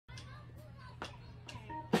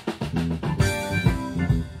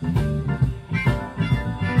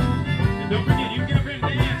Don't forget, you can get up here and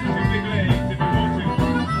dance with your big legs if you want to.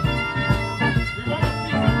 We want to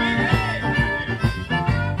see some big legs out here.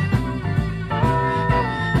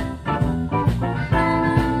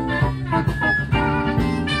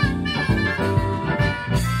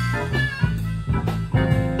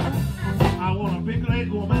 I want a big leg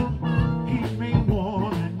woman, keep me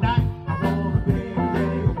warm at night. I want a big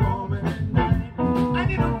leg woman at night. I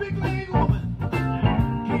need a big leg woman,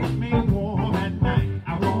 keep me warm at night.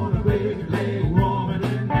 I want a big leg woman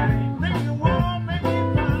at night. Make me warm, make me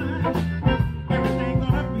fine. Everything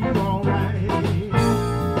gonna be alright.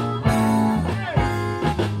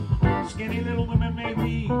 Hey. Skinny little women may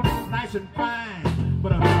be nice and fine,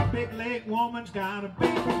 but a big leg woman's got a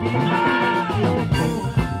big behind.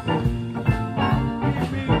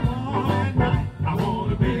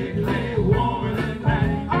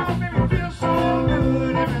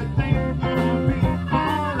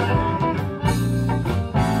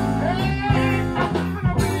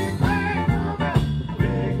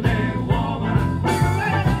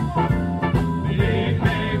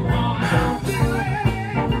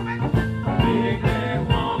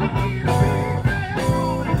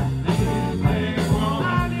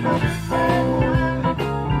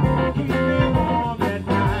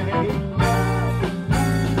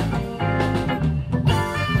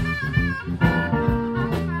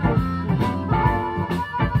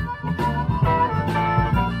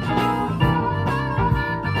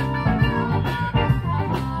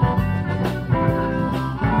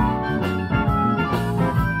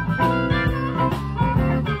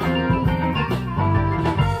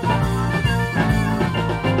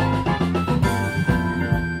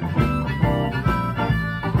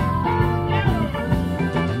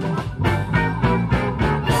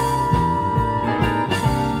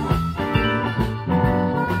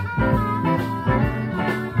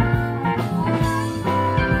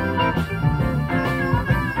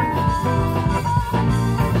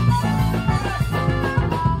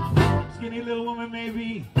 Little woman may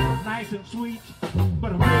be nice and sweet,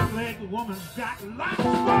 but a big leg woman's got lots of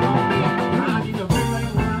fun. I need a big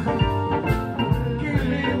leg woman. Keep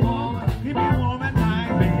me warm, keep me warm at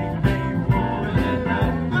night, baby, baby, warm at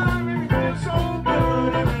night. I really feel so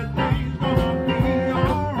good, everything's gonna be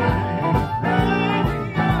alright.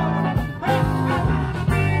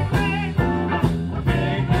 A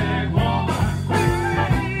big leg woman, a big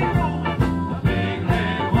leg woman, a big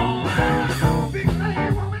leg woman, a big leg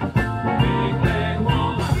woman.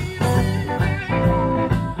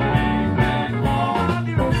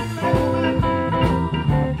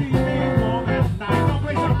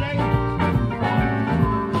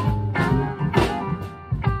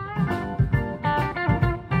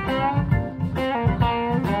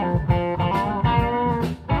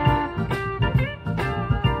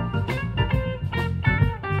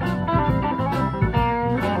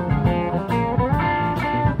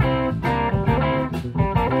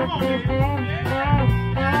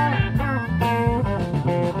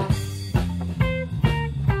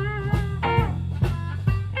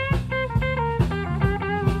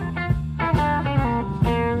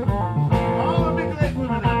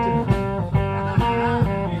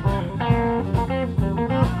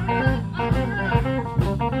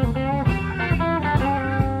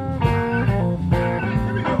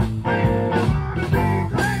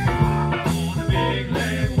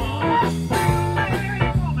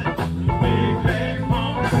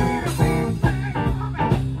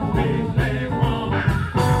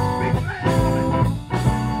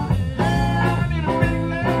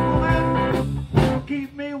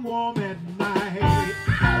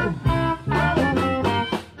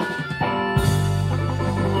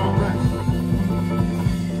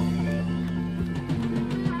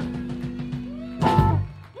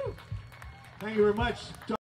 Thank you very much.